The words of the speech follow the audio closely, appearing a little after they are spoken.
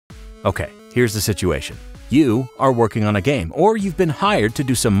Okay, here's the situation. You are working on a game, or you've been hired to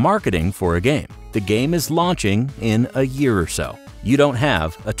do some marketing for a game. The game is launching in a year or so. You don't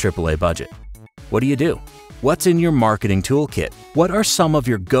have a AAA budget. What do? What's in your marketing toolkit? What are some of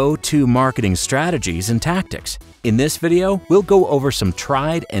your go-to marketing strategies and tactics? In this video, we'll go over some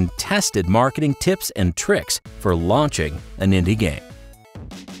tried and tested marketing tips and tricks for launching an indie game.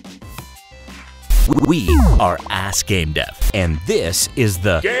 We are Ask Gamedev, and this is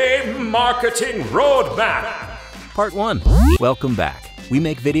the Game Marketing Roadmap. Part 1. Welcome back. We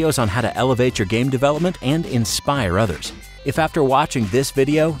make videos on how to elevate your game development and inspire others. If after watching this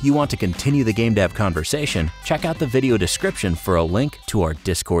video, you want to continue the game dev conversation, check out the video description for a link to our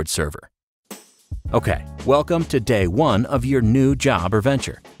Discord server. Okay, welcome to day 1 of your new job or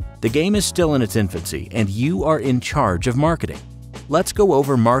venture. The game is still in its infancy, and you are in charge of marketing. Let's go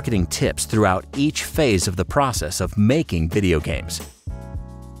over marketing tips throughout each phase of the process of making video games.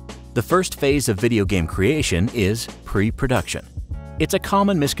 The first phase of video game creation is pre-production. It's a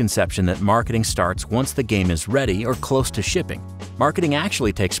common misconception that marketing starts once the game is ready or close to shipping. Marketing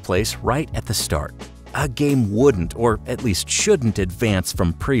actually takes place right at the start. A game wouldn't, or at least shouldn't, advance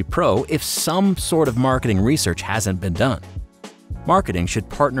from pre-pro if some sort of marketing research hasn't been done. Marketing should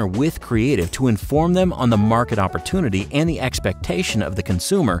partner with creative to inform them on the market opportunity and the expectation of the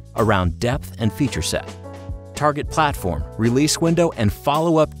consumer around depth and feature set. Target platform, release window, and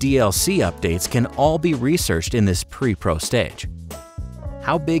follow-up DLC updates can all be researched in this pre-pro stage.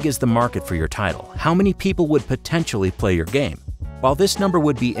 How big is the market for your title? How many people would potentially play your game? While this number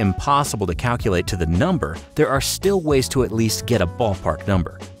would be impossible to calculate to the number, there are still ways to at least get a ballpark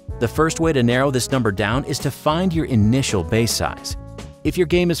number. The first way to narrow this number down is to find your initial base size. If your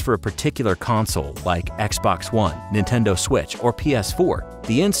game is for a particular console like Xbox One, Nintendo Switch, or PS4,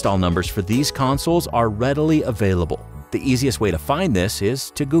 the install numbers for these consoles are readily available. The easiest way to find this is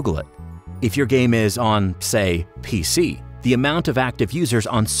to Google it. If your game is on, say, PC, the amount of active users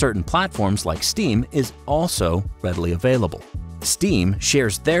on certain platforms like Steam is also readily available. Steam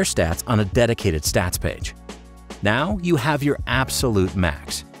shares their stats on a dedicated stats page. Now you have your absolute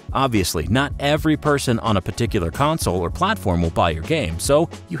max. Obviously, not every person on a particular console or platform will buy your game, so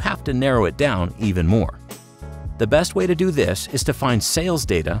you have to narrow it down even more. The best way to do this is to find sales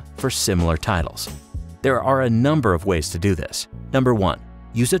data for similar titles. There are a number of ways to do this. Number 1.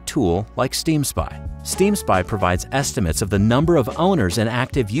 Use a tool like Steam Spy. Steam Spy provides estimates of the number of owners and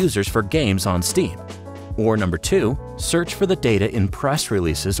active users for games on Steam. Or number 2, search for the data in press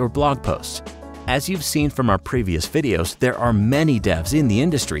releases or blog posts. As you've seen from our previous videos, there are many devs in the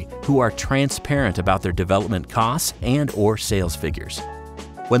industry who are transparent about their development costs and/or sales figures.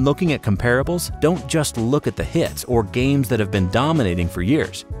 When looking at comparables, don't just look at the hits or games that have been dominating for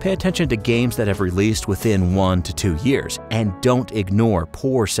years. Pay attention to games that have released within 1 to 2 years, and don't ignore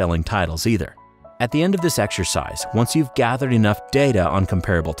poor-selling titles either. At the end of this exercise, once you've gathered enough data on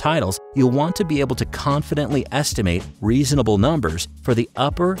comparable titles, you'll want to be able to confidently estimate reasonable numbers for the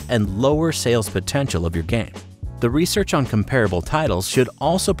upper and lower sales potential of your game. The research on comparable titles should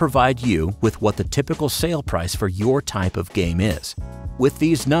also provide you with what the typical sale price for your type of game is. With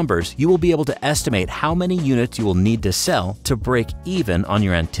these numbers, you will be able to estimate how many units you will need to sell to break even on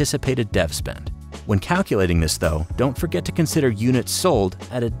your anticipated dev spend. When calculating this though, don't forget to consider units sold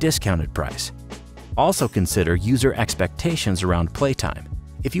at a discounted price. Also consider user expectations around playtime.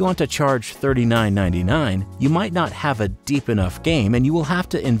 If you want to charge $39.99, you might not have a deep enough game and you will have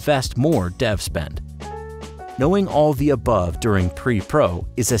to invest more dev spend. Knowing all the above during pre-pro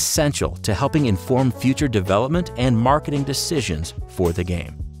is essential to helping inform future development and marketing decisions for the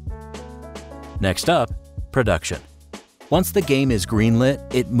game. Next up, production. Once the game is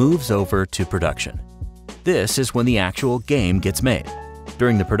greenlit, it moves over to production. This is when the actual game gets made.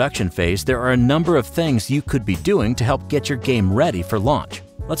 During the production phase, there are a number of things you could be doing to help get your game ready for launch.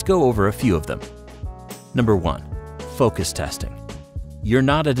 Let's go over a few of them. Number 1. Focus testing. You're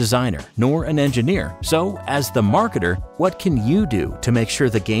not a designer nor an engineer, so as the marketer, what can you do to make sure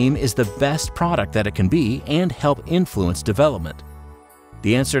the game is the best product that it can be and help influence development?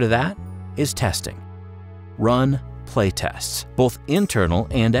 The answer to that is testing. Run play tests, both internal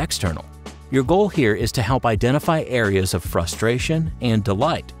and external. Your goal here is to help identify areas of frustration and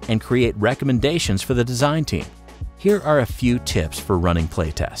delight and create recommendations for the design team. Here are a few tips for running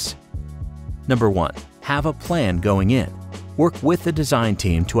playtests. Number 1. Have a plan going in. Work with the design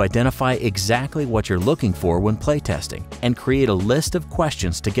team to identify exactly what you're looking for when playtesting and create a list of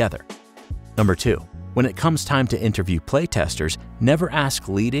questions together. Number 2. When it comes time to interview playtesters, never ask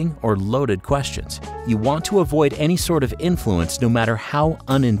leading or loaded questions. You want to avoid any sort of influence no matter how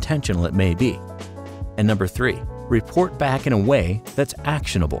unintentional it may be. And number 3. Report back in a way that's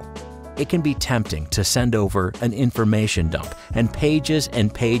actionable. It can be tempting to send over an information dump and pages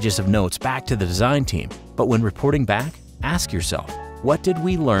of notes back to the design team, but when reporting back, ask yourself, what did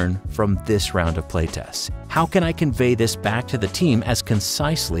we learn from this round of playtests? How can I convey this back to the team as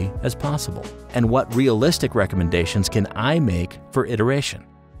concisely as possible? And what realistic recommendations can I make for iteration?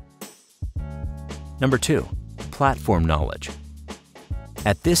 Number 2, platform knowledge.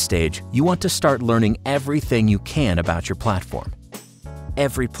 At this stage, you want to start learning everything you can about your platform.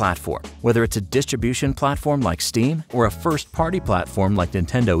 Every platform, whether it's a distribution platform like Steam or a first-party platform like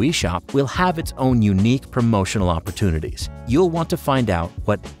Nintendo eShop, will have its own unique promotional opportunities. You'll want to find out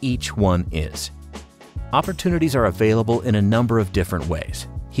what each one is. Opportunities are available in a number of different ways.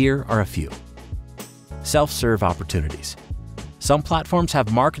 Here are a few. Self-serve opportunities. Some platforms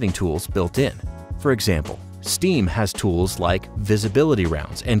have marketing tools built in. For example, Steam has tools like Visibility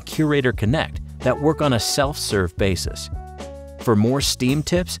Rounds and Curator Connect that work on a self-serve basis. For more Steam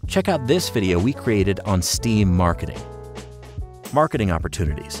tips, check out this video we created on Steam marketing. Marketing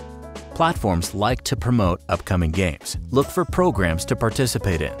opportunities. Platforms like to promote upcoming games. Look for programs to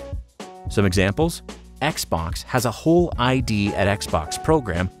participate in. Some examples: Xbox has a whole ID at Xbox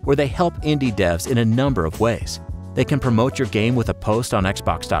program where they help indie devs in a number of ways. They can promote your game with a post on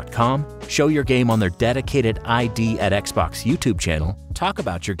Xbox.com, show your game on their dedicated ID at Xbox YouTube channel, talk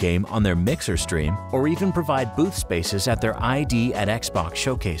about your game on their Mixer stream, or even provide booth spaces at their ID at Xbox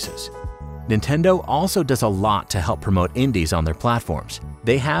showcases. Nintendo also does a lot to help promote indies on their platforms.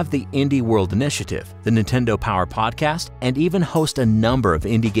 They have the Indie World Initiative, the Nintendo Power Podcast, and even host a number of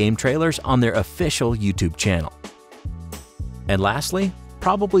indie game trailers on their official YouTube channel. And lastly,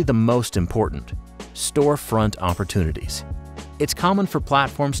 probably the most important, storefront opportunities. It's common for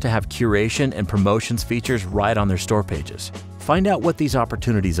platforms to have curation and promotions features right on their store pages. Find out what these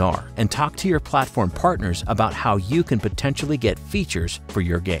opportunities are and talk to your platform partners about how you can potentially get features for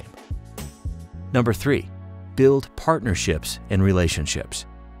your game. Number 3, build partnerships and relationships.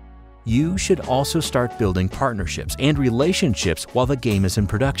 You should also start building partnerships and relationships while the game is in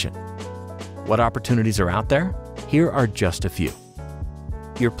production. What opportunities are out there? Here are just a few.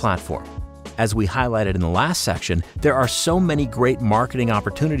 Your platform. As we highlighted in the last section, there are so many great marketing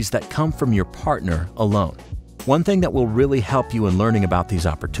opportunities that come from your partner alone. One thing that will really help you in learning about these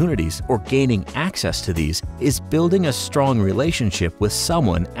opportunities or gaining access to these is building a strong relationship with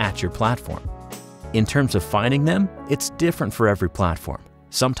someone at your platform. In terms of finding them, it's different for every platform.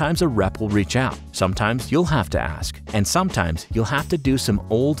 Sometimes a rep will reach out, sometimes you'll have to ask, and sometimes you'll have to do some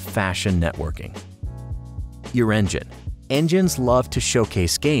old-fashioned networking. Your engine. Engines love to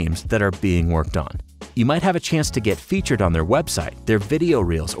showcase games that are being worked on. You might have a chance to get featured on their website, their video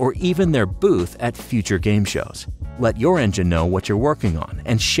reels, or even their booth at future game shows. Let your engine know what you're working on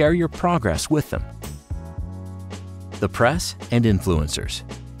and share your progress with them. The press and influencers.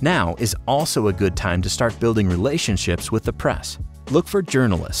 Now is also a good time to start building relationships with the press. Look for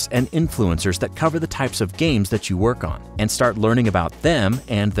journalists and influencers that cover the types of games that you work on and start learning about them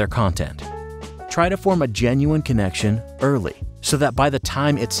and their content. Try to form a genuine connection early so that by the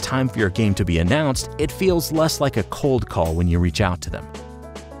time it's time for your game to be announced, it feels less like a cold call when you reach out to them.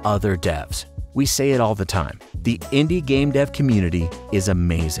 Other devs. We say it all the time. The indie game dev community is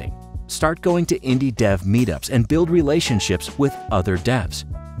amazing. Start going to indie dev meetups and build relationships with other devs.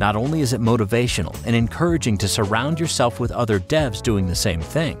 Not only is it motivational and encouraging to surround yourself with other devs doing the same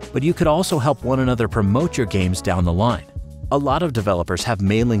thing, but you could also help one another promote your games down the line. A lot of developers have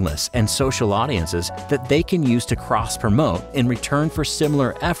mailing lists and social audiences that they can use to cross-promote in return for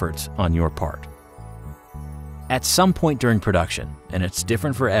similar efforts on your part. At some point during production, and it's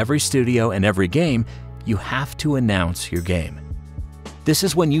different for every studio and every game, you have to announce your game. This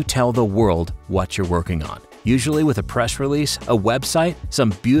is when you tell the world what you're working on, usually with a press release, a website, some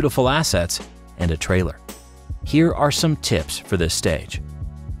beautiful assets, and a trailer. Here are some tips for this stage.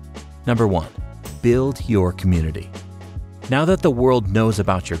 Number 1, build your community. Now that the world knows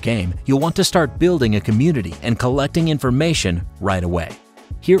about your game, you'll want to start building a community and collecting information right away.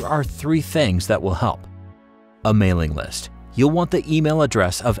 Here are 3 things that will help. A mailing list. You'll want the email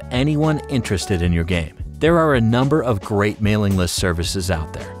address of anyone interested in your game. There are a number of great mailing list services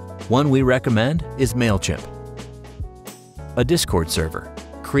out there. One we recommend is MailChimp. A Discord server.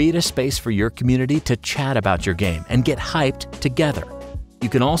 Create a space for your community to chat about your game and get hyped together. You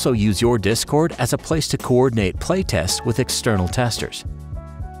can also use your Discord as a place to coordinate playtests with external testers.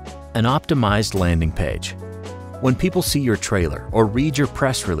 An optimized landing page. When people see your trailer or read your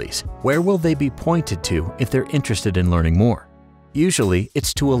press release, where will they be pointed to if they're interested in learning more? Usually,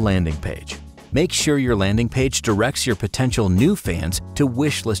 it's to a landing page. Make sure your landing page directs your potential new fans to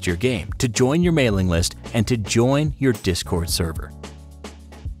wishlist your game, to join your mailing list, and to join your Discord server.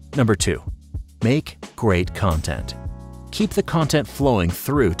 Number 2. Make great content. Keep the content flowing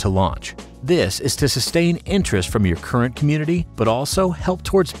through to launch. This is to sustain interest from your current community, but also help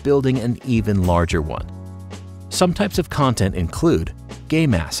towards building an even larger one. Some types of content include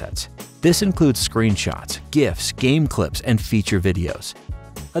game assets. This includes screenshots, GIFs, game clips, and feature videos.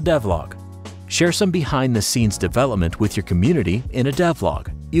 A devlog. Share some behind-the-scenes development with your community in a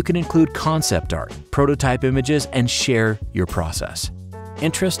devlog. You can include concept art, prototype images, and share your process.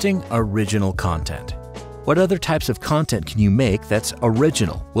 Interesting, original content. What other types of content can you make that's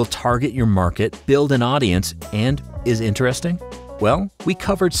original, will target your market, build an audience, and is interesting? Well, we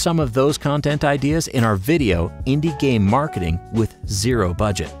covered some of those content ideas in our video, Indie Game Marketing with Zero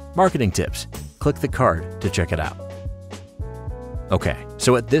Budget. Marketing tips. Click the card to check it out. Okay,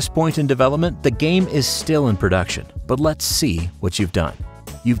 so at this point in development, the game is still in production, but let's see what you've done.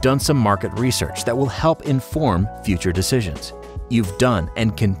 You've done some market research that will help inform future decisions. You've done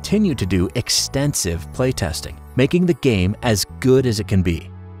and continue to do extensive playtesting, making the game as good as it can be.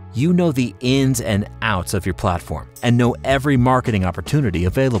 You know the ins and outs of your platform and know every marketing opportunity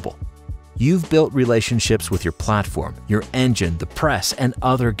available. You've built relationships with your platform, your engine, the press, and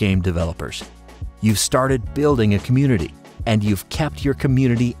other game developers. You've started building a community, and you've kept your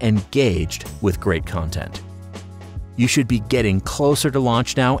community engaged with great content. You should be getting closer to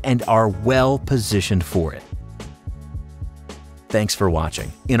launch now and are well positioned for it. Thanks for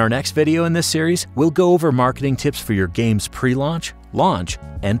watching. In our next video in this series, we'll go over marketing tips for your game's pre-launch, launch,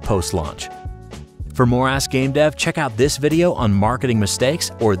 and post-launch. For more Ask Gamedev, check out this video on marketing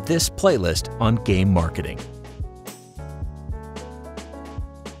mistakes or this playlist on game marketing.